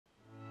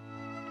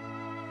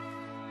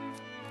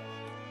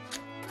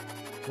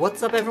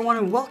What's up everyone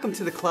and welcome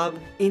to the club.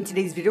 In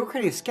today's video we're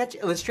creating a sketch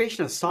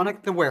illustration of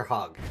Sonic the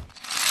Werehog.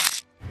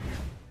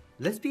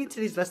 Let's begin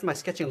today's lesson by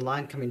sketching a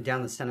line coming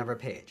down the center of our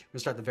page. We're going to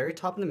start at the very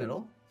top in the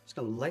middle. Just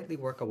going to lightly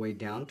work our way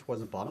down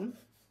towards the bottom.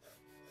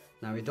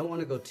 Now we don't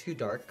want to go too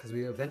dark because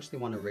we eventually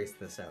want to erase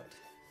this out.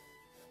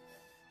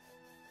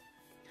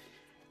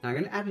 Now I'm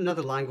going to add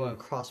another line going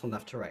across from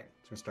left to right.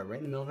 So we're going to start right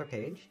in the middle of our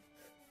page.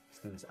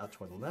 Extend this out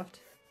toward the left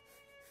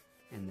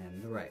and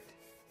then the right.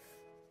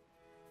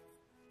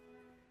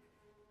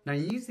 Now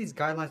you use these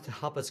guidelines to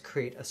help us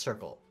create a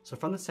circle. So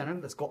from the center,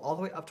 let's go all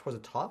the way up towards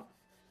the top.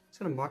 Just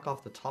going to mark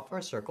off the top of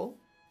our circle.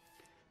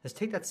 Let's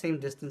take that same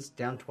distance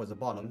down towards the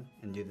bottom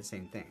and do the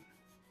same thing.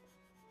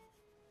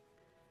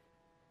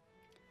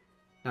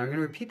 Now I'm going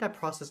to repeat that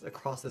process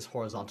across this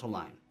horizontal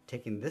line,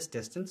 taking this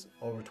distance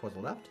over towards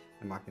the left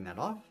and marking that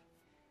off,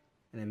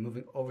 and then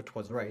moving over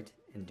towards the right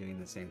and doing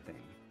the same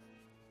thing.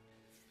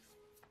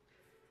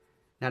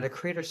 Now to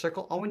create our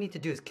circle, all we need to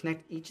do is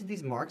connect each of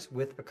these marks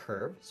with a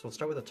curve. So we'll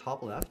start with the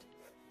top left,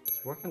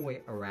 just work our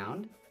way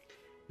around.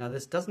 Now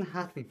this doesn't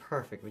have to be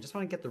perfect, we just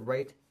want to get the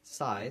right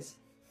size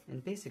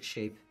and basic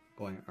shape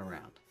going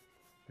around.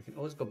 We can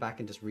always go back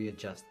and just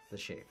readjust the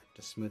shape,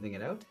 just smoothing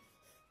it out.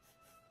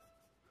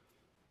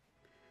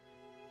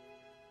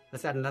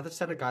 Let's add another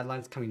set of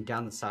guidelines coming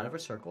down the side of our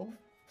circle.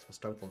 So we'll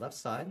start with the left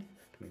side,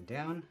 coming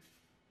down,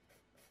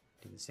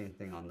 do the same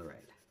thing on the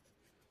right.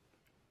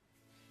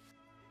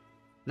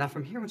 Now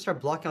from here we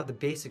start blocking out the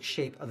basic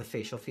shape of the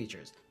facial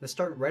features. Let's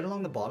start right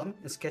along the bottom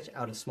and sketch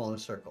out a smaller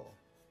circle.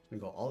 We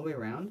go all the way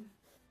around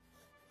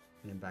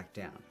and then back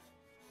down.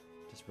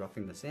 Just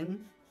roughing this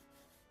in.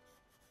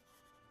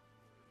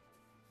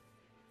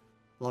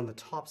 Along the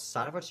top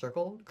side of our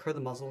circle, curve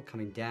the muzzle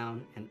coming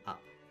down and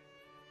up.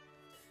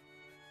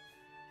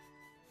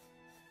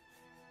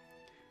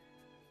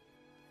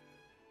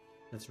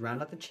 Let's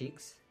round out the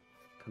cheeks,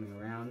 coming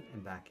around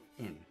and back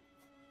in.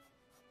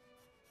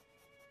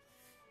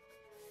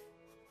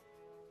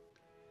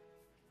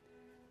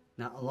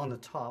 Now along the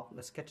top,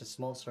 let's sketch a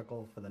small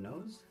circle for the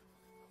nose,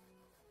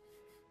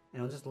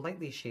 and I'll just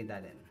lightly shade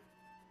that in.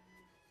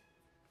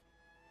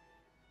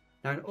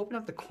 Now I'm going to open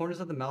up the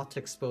corners of the mouth to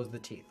expose the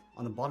teeth.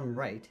 On the bottom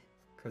right,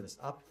 curve this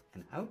up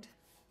and out,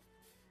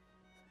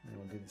 and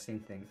we'll do the same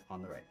thing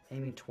on the right,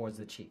 aiming towards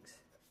the cheeks.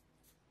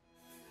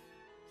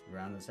 So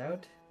round this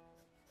out,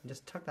 and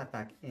just tuck that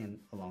back in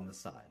along the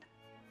side.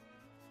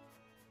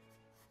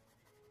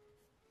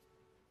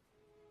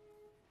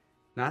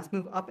 Now let's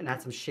move up and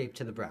add some shape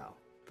to the brow.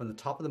 From the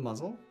top of the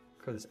muzzle,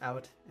 curve this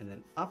out and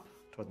then up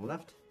toward the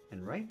left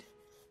and right.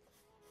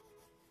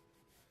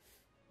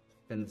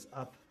 Bend this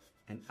up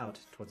and out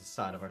towards the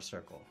side of our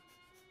circle.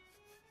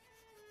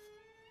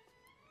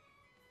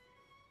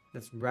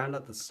 Let's round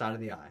out the side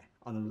of the eye.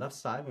 On the left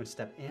side, we're going to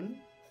step in,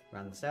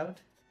 round this out,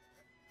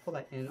 pull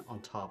that in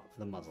on top of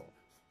the muzzle.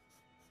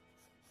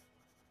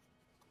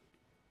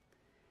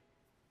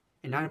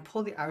 And now I'm going to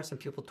pull the iris and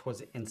pupil towards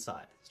the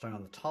inside. Starting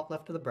on the top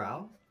left of the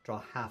brow, draw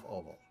a half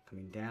oval,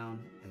 coming down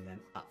and then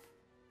up.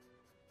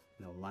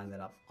 And I'll line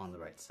that up on the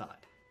right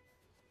side.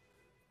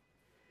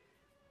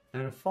 Now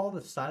I'm going to follow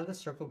the side of the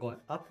circle going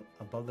up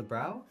above the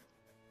brow.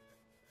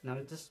 Now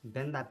just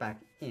bend that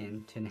back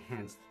in to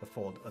enhance the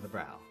fold of the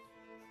brow.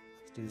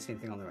 Let's do the same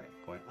thing on the right,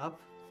 going up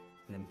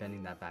and then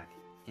bending that back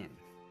in.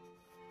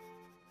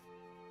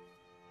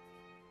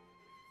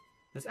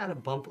 Let's add a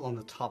bump along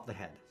the top of the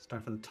head.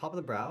 Starting from the top of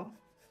the brow,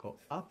 go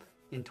up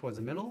in towards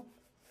the middle.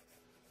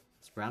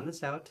 Let's round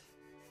this out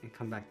and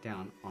come back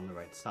down on the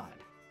right side.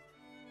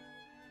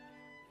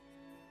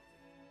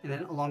 And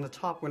then along the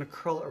top, we're going to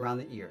curl around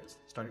the ears.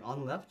 Starting on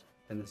the left,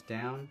 bend this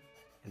down,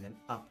 and then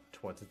up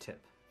towards the tip.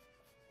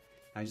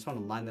 Now I just want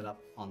to line that up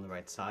on the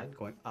right side,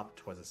 going up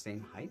towards the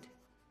same height.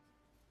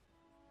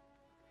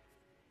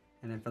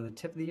 And then from the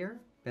tip of the ear,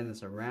 bend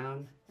this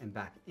around and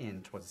back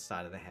in towards the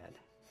side of the head.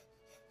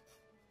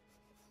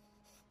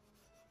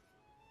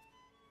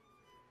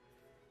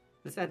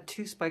 Let's add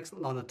two spikes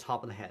along the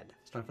top of the head.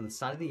 Starting from the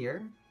side of the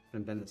ear,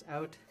 I'm going to bend this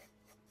out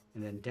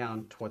and then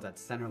down towards that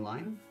center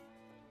line.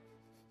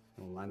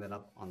 And we'll line that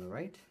up on the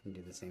right and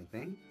do the same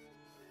thing.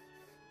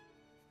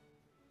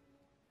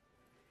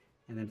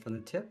 And then from the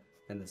tip,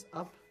 bend this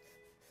up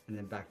and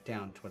then back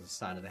down towards the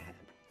side of the head.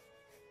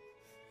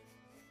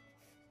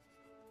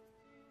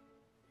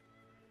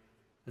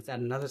 Let's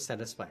add another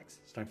set of spikes.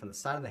 Starting from the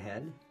side of the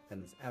head,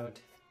 bend this out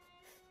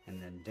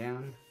and then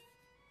down.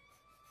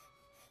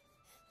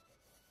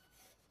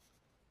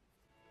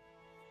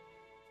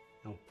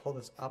 And we'll pull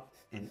this up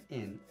and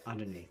in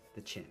underneath the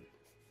chin.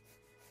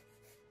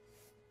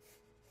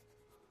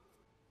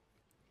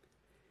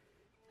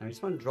 Now I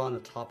just want to draw on the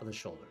top of the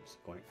shoulders,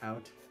 going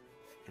out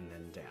and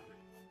then down.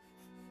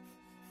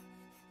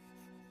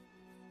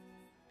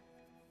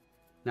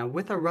 Now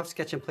with our rough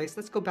sketch in place,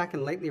 let's go back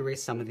and lightly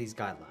erase some of these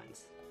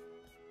guidelines.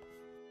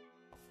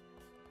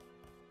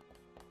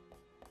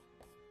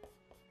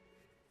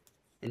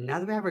 And now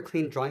that we have our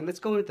clean drawing, let's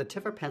go in with the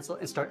tip of our pencil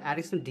and start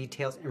adding some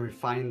details and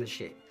refining the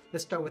shape.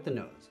 Let's start with the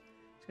nose.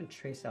 I'm just going to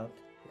trace out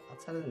the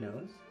outside of the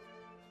nose.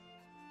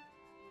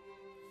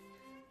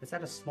 Let's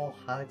add a small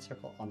highlight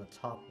circle on the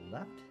top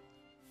left.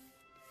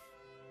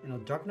 And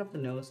we'll darken up the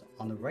nose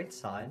on the right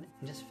side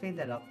and just fade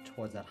that up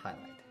towards that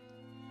highlight.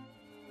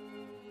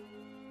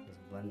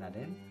 Just blend that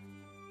in.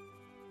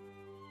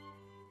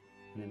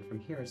 And then from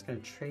here, it's going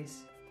to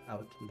trace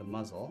out the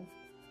muzzle.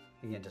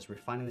 Again, just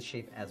refining the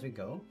shape as we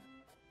go.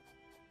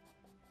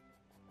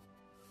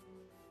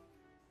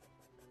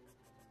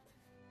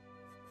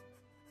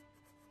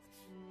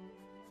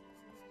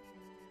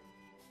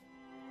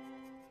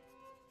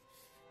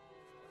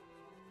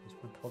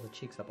 Just want to pull the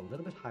cheeks up a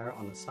little bit higher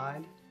on the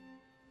side.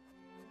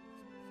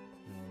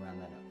 And we'll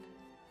round that out.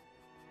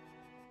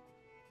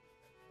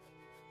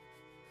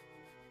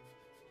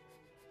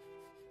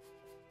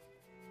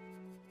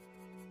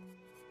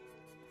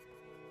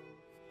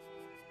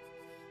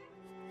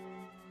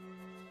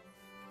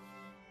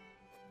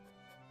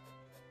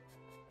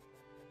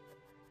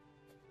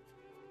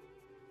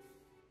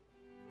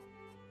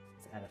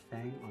 Let's add a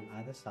fang on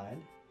either side.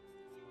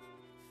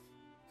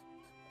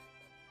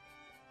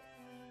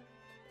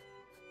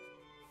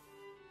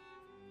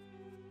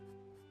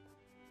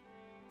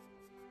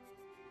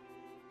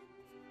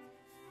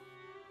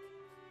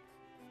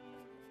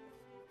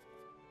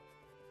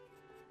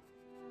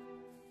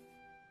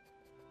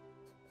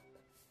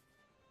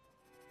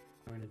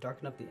 We're going to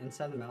darken up the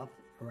inside of the mouth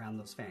around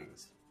those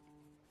fangs.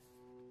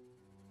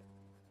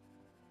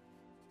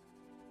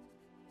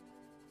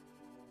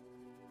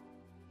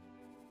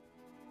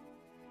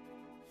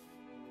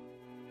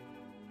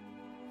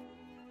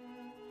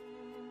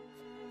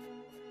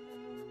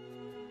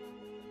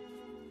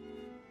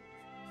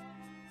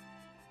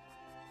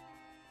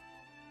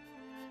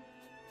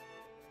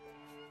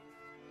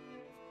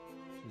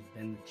 Just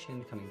bend the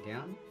chin coming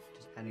down,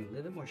 just adding a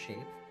little bit more shape.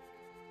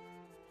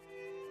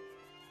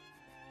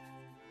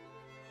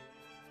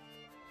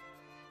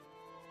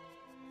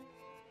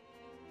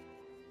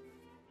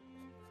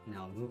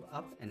 Now move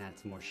up and add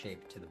some more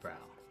shape to the brow.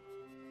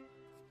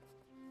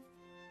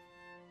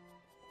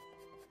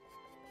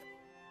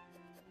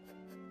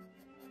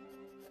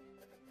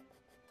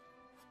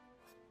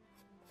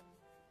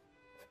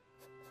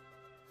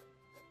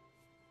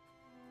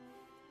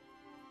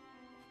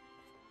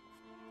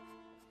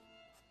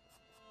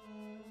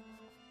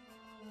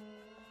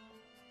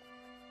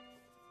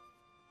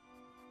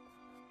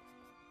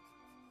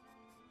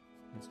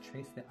 Let's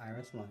trace the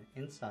iris along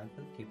the inside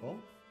for the pupil.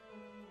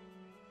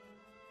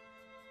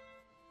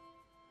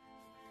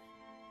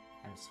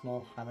 Add a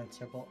small highlight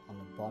circle on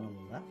the bottom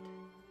left.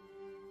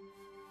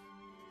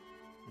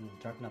 And then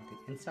darken up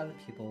the inside of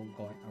the pupil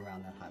going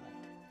around that highlight.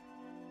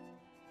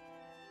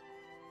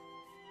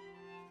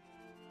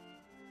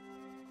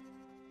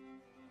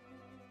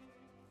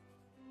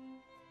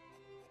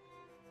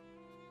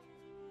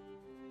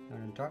 Now we're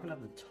going to darken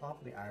up the top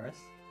of the iris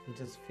and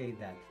just fade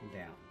that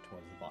down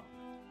towards the bottom.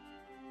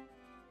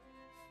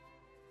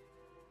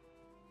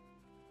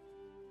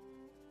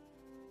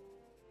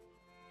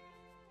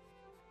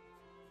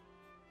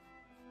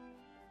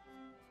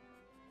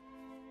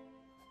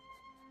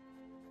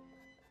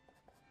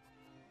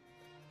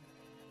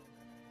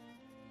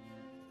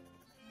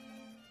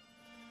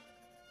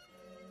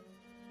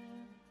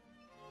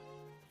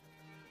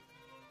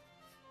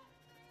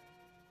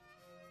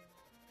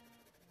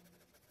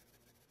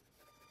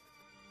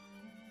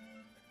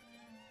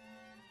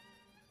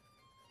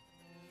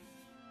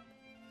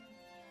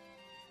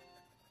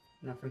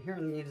 Now from here I'm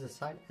going to use the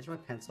side edge of my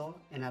pencil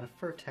and add a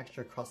fur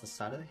texture across the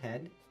side of the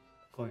head,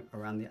 going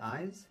around the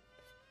eyes,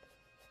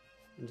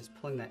 and just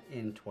pulling that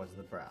in towards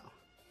the brow.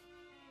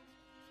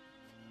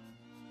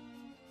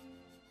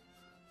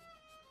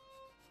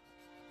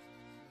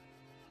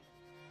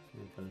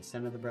 And from the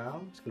center of the brow,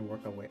 I'm just going to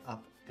work our way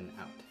up and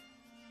out.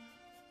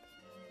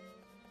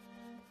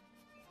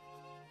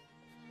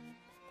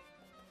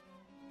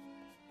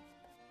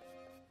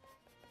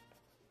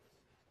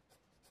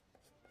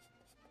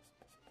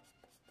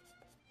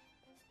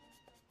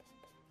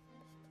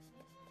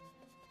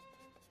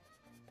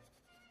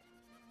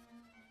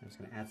 I'm just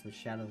going to add some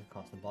shadows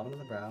across the bottom of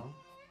the brow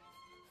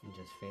and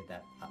just fade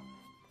that up.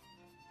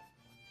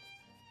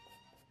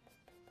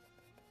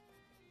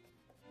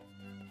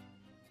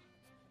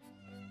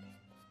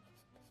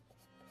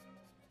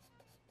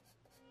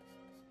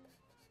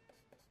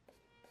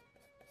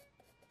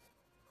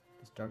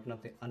 Just darken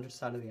up the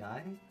underside of the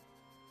eye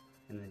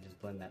and then just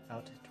blend that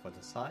out towards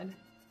the side.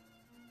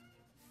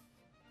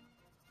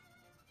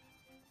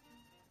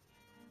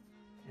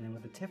 And then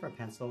with the tip of our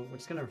pencil, we're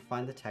just going to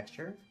refine the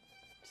texture.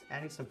 Just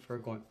adding some fur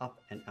going up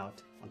and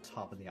out on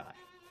top of the eye.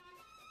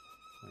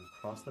 Going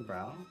across the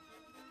brow.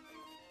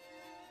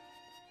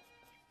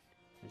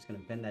 I'm just going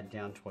to bend that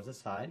down towards the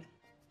side.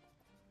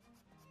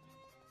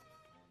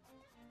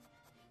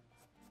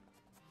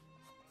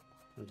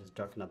 And just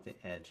darken up the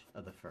edge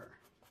of the fur.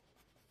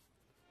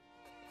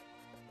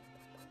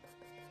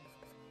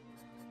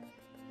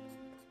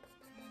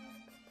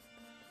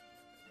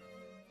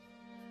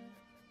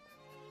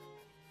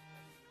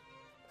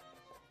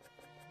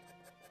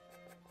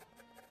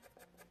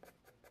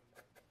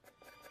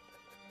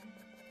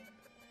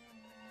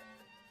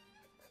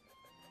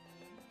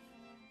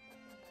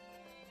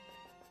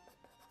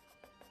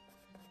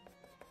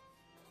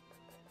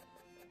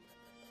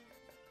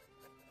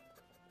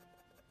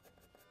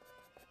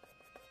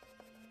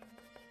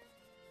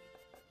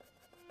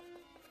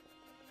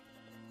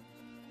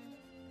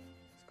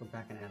 Go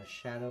back and add a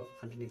shadow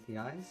underneath the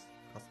eyes,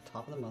 across the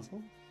top of the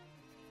muzzle.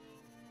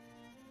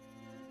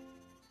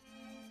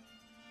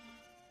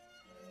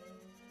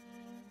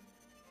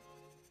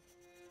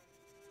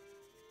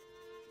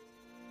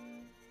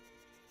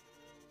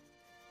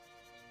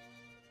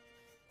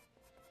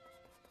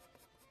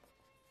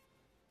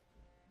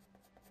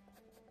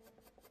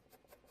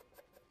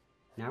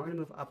 Now we're going to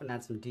move up and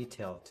add some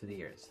detail to the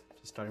ears.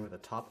 So starting with the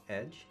top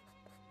edge.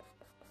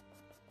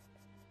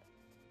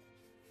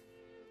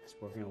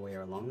 Just working our way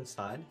along the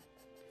side.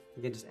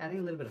 Again, just adding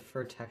a little bit of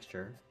fur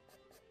texture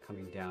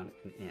coming down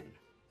and in.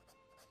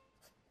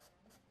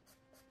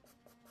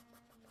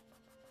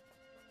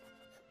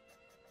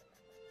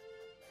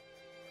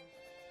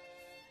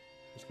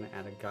 Just going to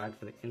add a guide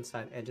for the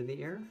inside edge of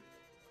the ear.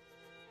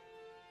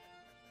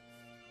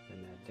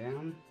 Bring that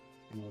down.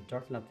 And we'll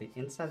darken up the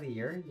inside of the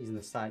ear using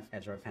the side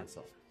edge of our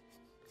pencil.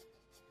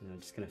 And I'm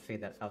just going to fade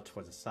that out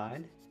towards the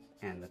side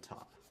and the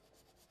top.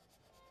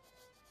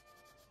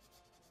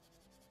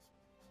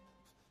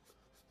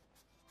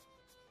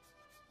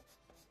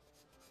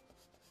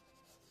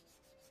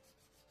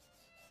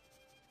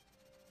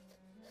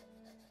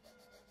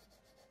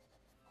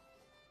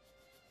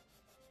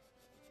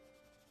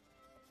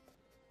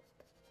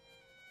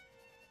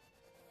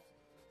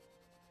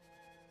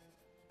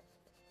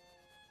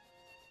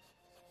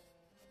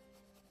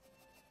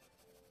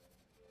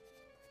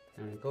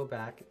 And go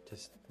back,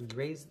 just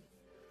raise.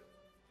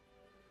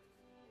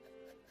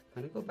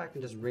 I'm going to go back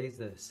and just raise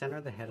the center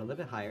of the head a little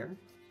bit higher, and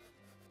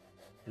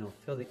it'll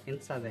fill the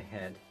inside of the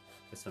head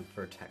with some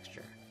fur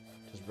texture.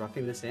 Just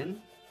roughing this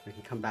in, we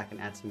can come back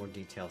and add some more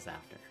details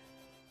after.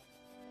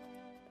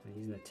 And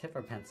using the tip of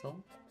our pencil,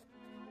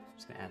 I'm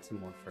just going to add some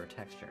more fur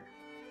texture.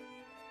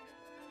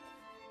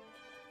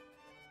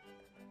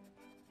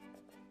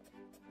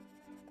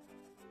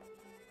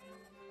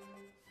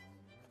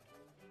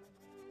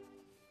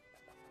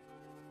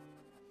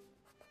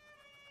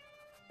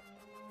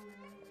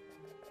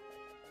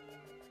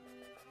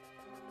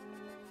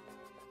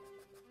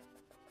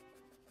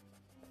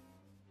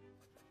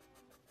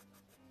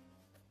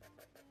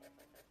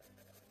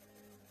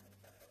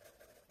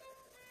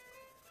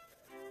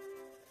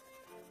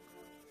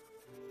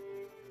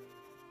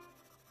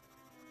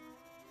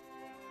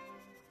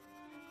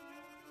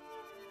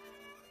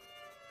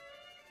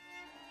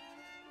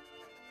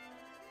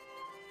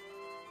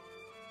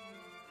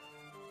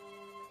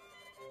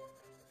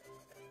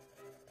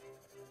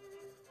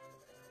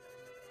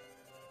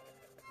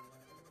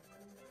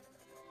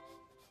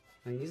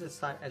 I'm going to use the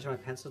side edge of my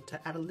pencil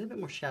to add a little bit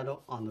more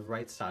shadow on the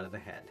right side of the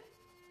head.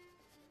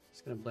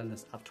 Just going to blend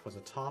this up towards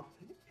the top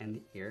and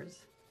the ears.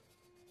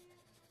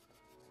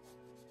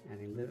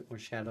 Adding a little bit more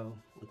shadow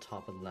on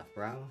top of the left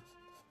brow.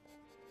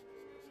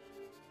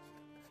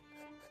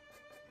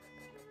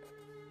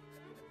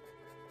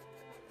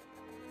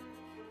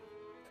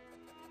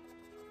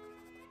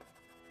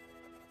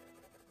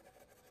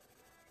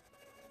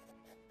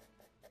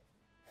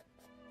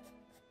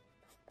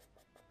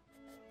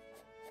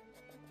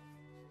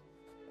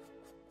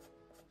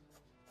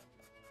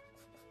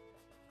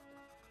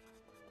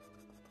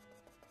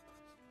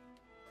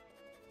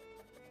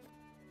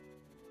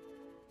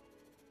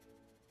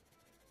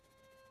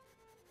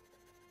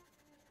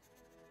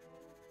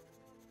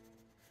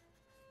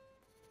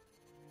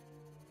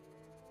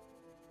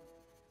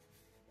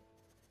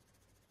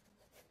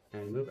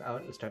 And move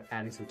out and start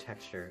adding some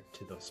texture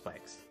to those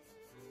spikes.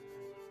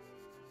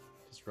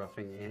 Just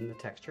roughing in the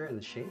texture and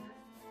the shape.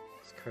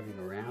 Just curving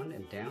around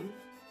and down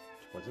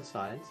towards the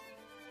sides.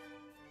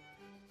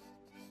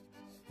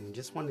 And you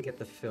just want to get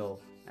the fill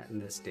at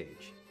this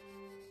stage.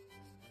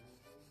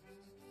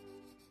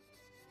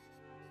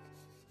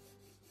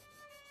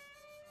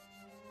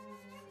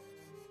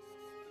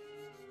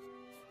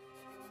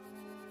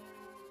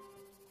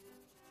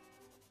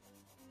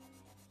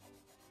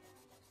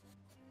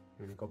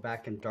 I'm going to go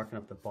back and darken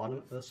up the bottom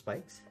of the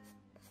spikes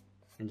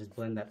and just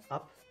blend that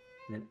up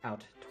and then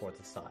out towards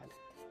the side.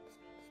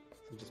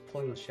 So just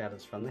pulling those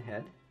shadows from the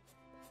head.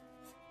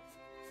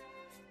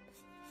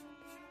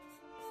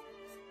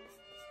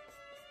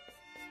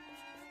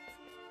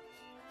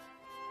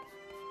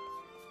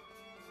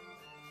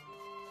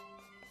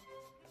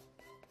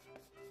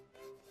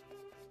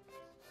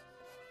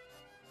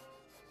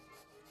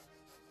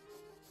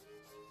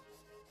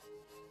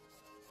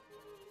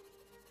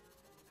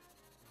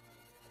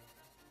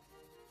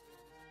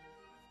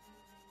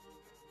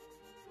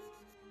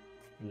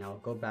 And now I'll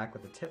go back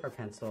with the tip of our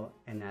pencil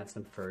and add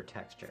some fur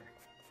texture.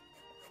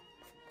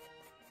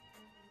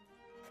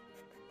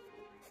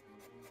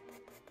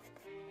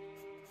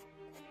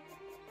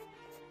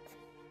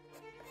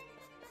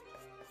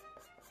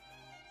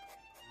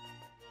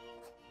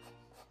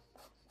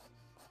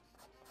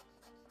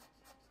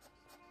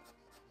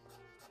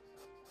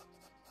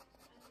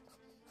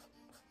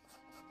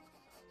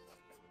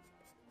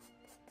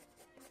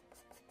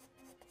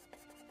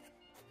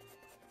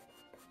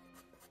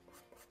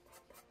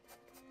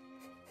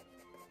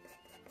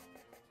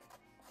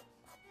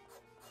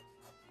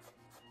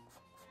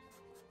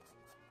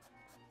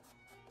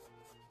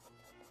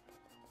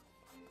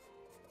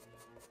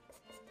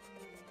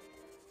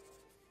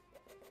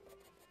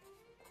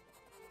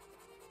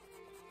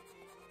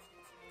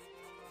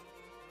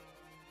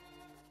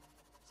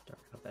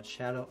 that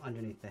shadow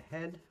underneath the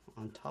head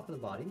on top of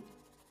the body.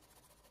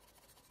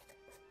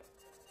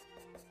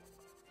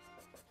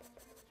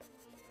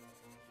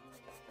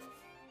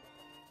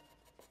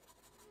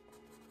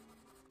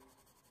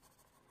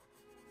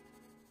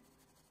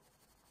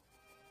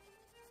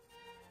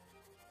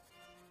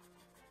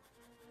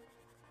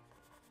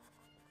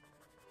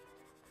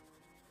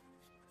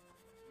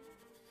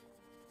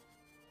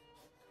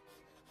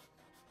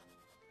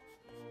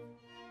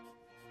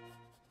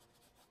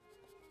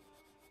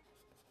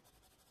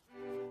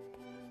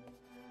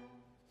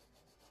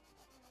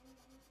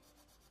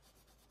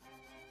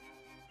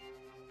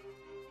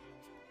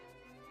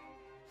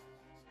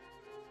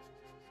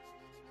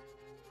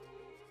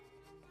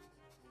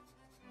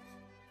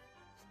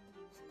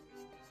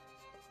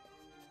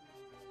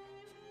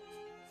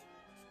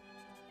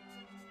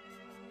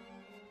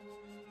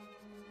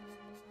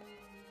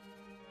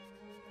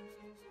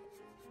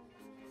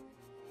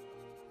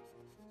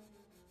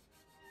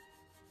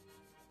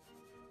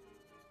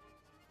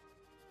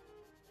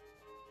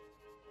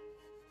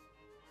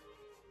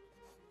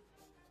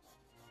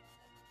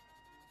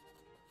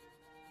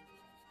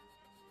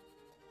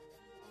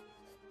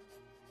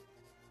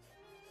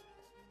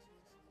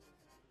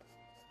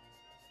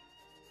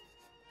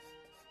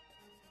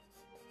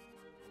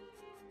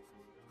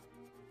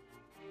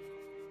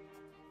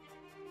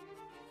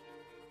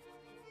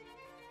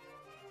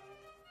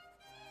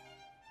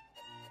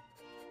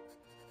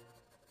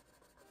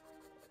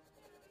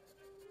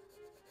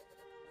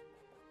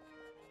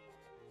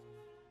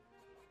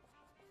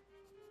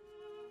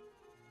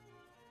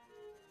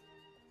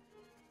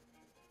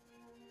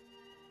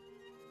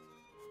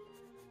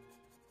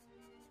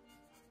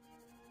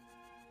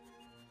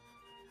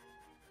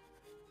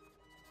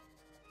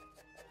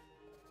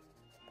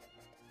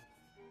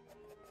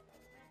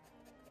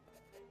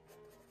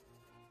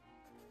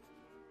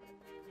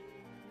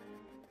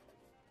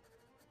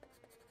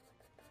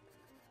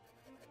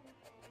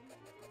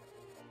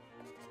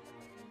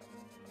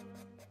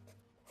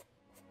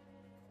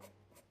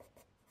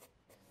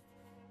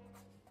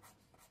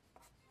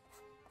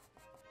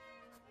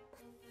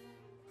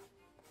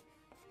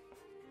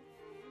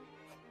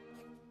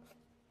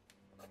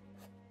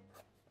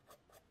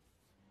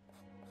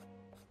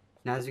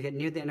 Now as we get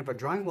near the end of our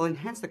drawing, we'll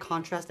enhance the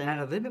contrast and add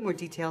a little bit more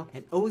detail,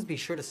 and always be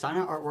sure to sign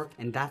our artwork.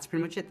 And that's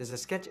pretty much it. There's a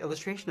sketch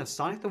illustration of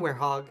Sonic the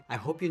Werehog. I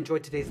hope you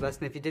enjoyed today's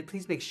lesson. If you did,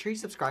 please make sure you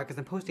subscribe because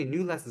I'm posting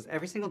new lessons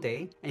every single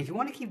day. And if you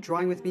want to keep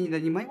drawing with me,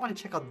 then you might want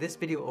to check out this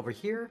video over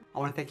here. I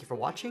want to thank you for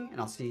watching, and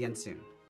I'll see you again soon.